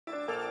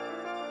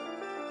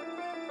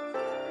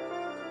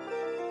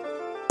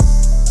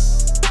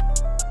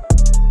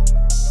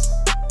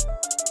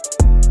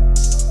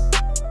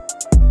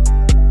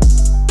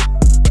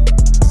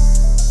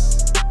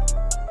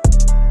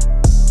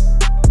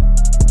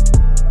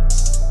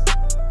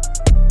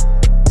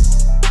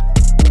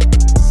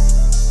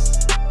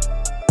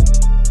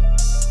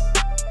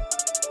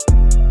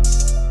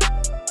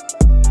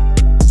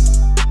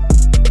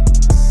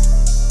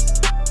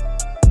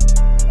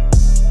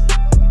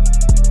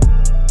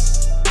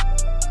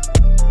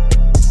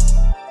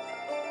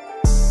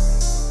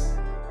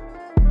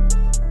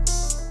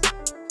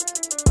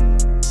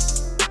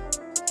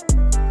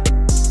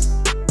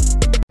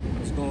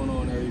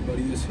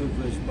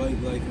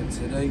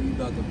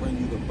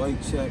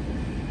bike check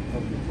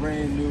of the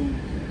brand new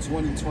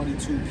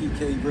 2022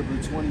 PK Ripper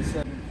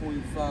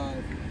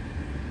 27.5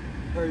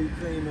 Perry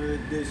Kramer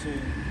edition.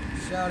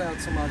 Shout out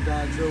to my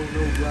guy Joe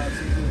No Blocks.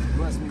 He just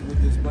blessed me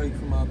with this bike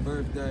for my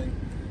birthday,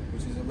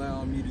 which is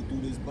allowing me to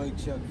do this bike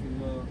check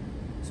for y'all.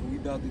 So we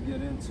about to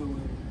get into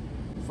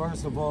it.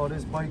 First of all,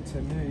 this bike to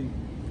me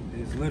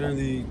is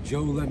literally,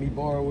 Joe let me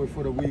borrow it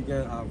for the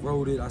weekend. I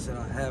rode it. I said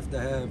I have to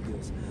have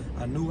this.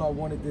 I knew I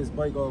wanted this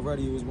bike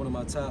already. It was one of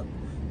my top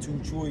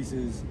 2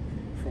 choices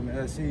from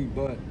SE,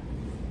 but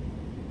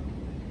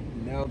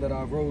now that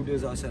I rode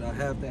this, I said I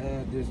have to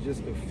have this.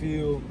 Just the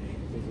feel.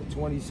 It's a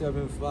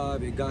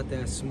 27.5. It got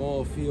that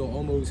small feel,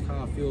 almost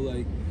kind of feel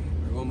like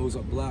almost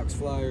a Blocks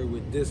Flyer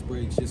with disc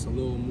brakes, just a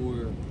little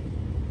more,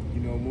 you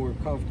know, more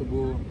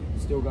comfortable.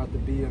 Still got the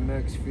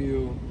BMX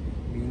feel.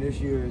 I mean, this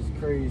year is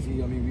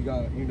crazy. I mean, we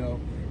got, you know,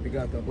 we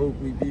got the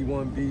Oakley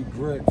B1B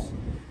grips.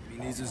 I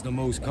mean, these is the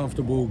most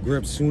comfortable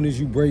grips. Soon as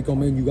you break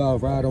them in, you gotta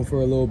ride them for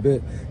a little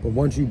bit. But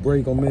once you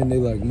break them in, they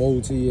like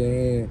mold to your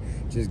hand.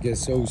 Just get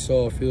so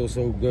soft, feel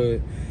so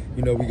good.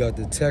 You know, we got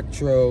the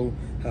Tektro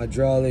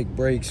hydraulic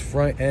brakes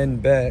front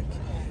and back,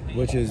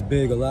 which is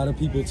big. A lot of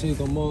people take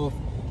them off,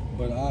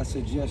 but I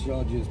suggest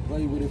y'all just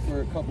play with it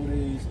for a couple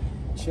days.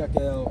 Check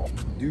out,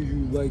 do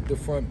you like the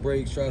front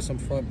brakes? Try some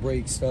front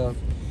brake stuff.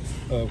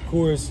 Of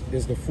course,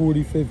 it's the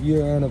 45th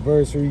year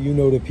anniversary. You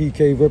know the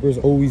PK Ripper's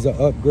always an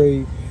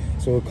upgrade.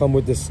 So it come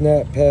with the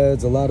snap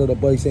pads. A lot of the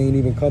bikes ain't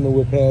even coming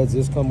with pads.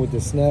 This come with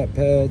the snap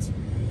pads.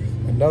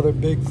 Another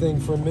big thing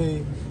for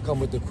me, come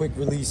with the quick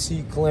release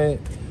seat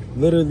clamp.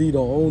 Literally the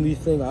only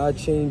thing I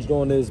changed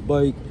on this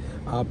bike,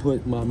 I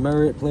put my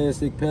Merit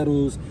plastic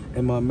pedals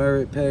and my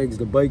Merit pegs.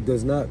 The bike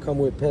does not come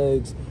with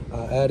pegs.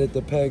 I added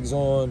the pegs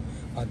on.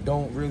 I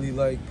don't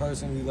really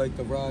personally like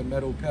the ride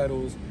metal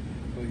pedals,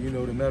 but you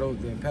know, the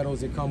pedals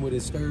that come with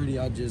it sturdy.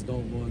 I just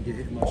don't want to get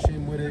hit my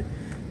shin with it.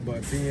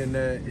 But being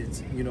that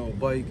it's, you know, a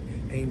bike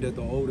aimed at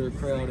the older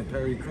crowd, a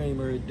Perry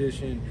Kramer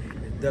edition,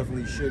 it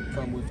definitely should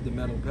come with the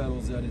metal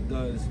pedals that it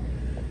does.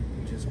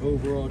 Just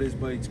overall, this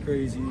bike's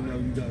crazy. You know,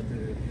 you got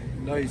the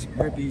nice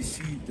grippy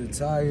seat. The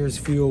tires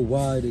feel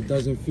wide. It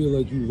doesn't feel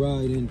like you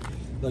riding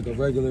like a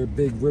regular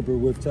big Ripper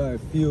with tire.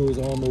 It feels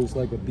almost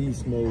like a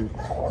beast mode,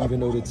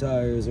 even though the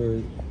tires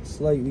are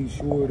slightly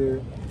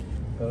shorter.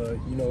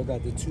 You know,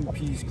 got the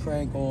 2-piece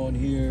crank on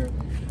here.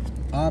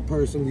 I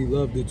personally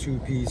love the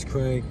 2-piece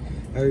crank.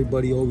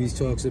 Everybody always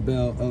talks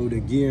about, oh,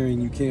 the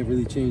gearing, you can't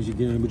really change the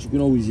gearing, but you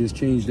can always just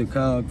change the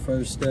cog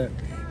first step.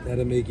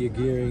 That'll make your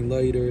gearing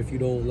lighter if you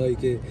don't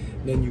like it.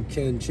 Then you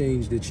can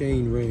change the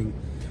chain ring.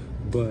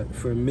 But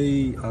for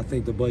me, I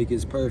think the bike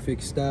is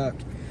perfect stock.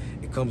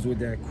 It comes with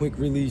that quick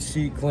release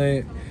seat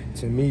clamp.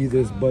 To me,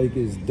 this bike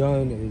is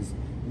done. It's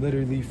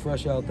literally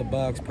fresh out the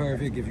box,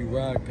 perfect. If you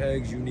ride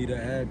pegs, you need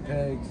to add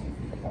pegs.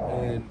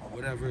 And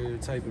whatever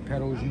type of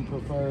pedals you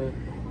prefer.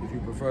 If you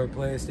prefer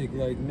plastic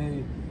like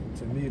me,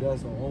 to me,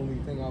 that's the only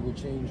thing I would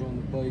change on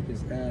the bike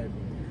is add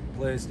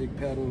plastic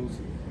pedals.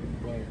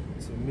 But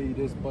to me,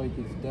 this bike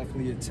is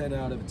definitely a 10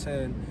 out of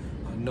 10.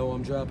 I know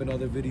I'm dropping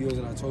other videos,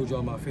 and I told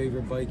y'all my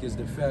favorite bike is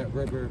the Fat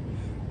Ripper.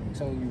 I'm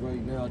telling you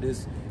right now,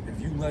 this, if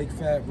you like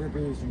Fat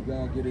Rippers, you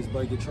gotta give this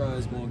bike a try.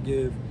 It's gonna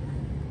give,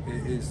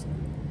 it's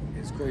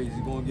crazy.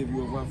 It's gonna give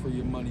you a run for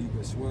your money. You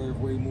can swerve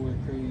way more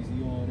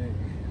crazy on it.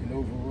 And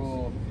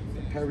overall,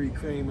 the Perry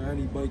Kramer,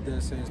 any bike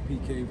that says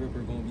PK Ripper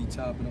gonna be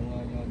topping the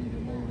line. Y'all need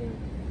to know that.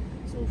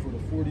 So for the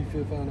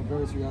 45th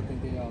anniversary, I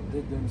think they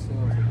outdid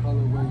themselves. The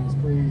colorway is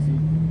crazy.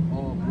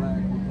 All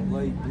black with the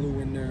light blue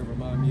in there.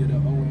 Remind me of the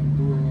OM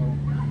Duro.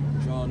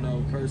 But y'all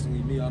know,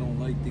 personally, me, I don't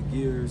like the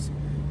gears.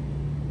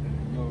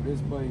 Yo, this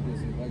bike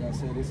is, like I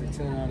said, it's a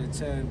 10 out of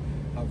 10.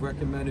 I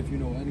recommend, if you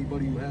know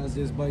anybody who has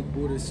this bike,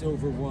 bought a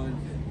silver one,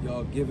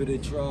 y'all give it a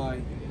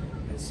try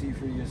and see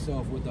for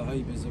yourself what the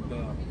hype is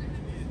about.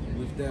 And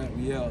with that,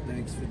 we out.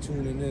 Thanks for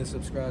tuning in.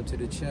 Subscribe to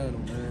the channel,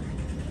 man.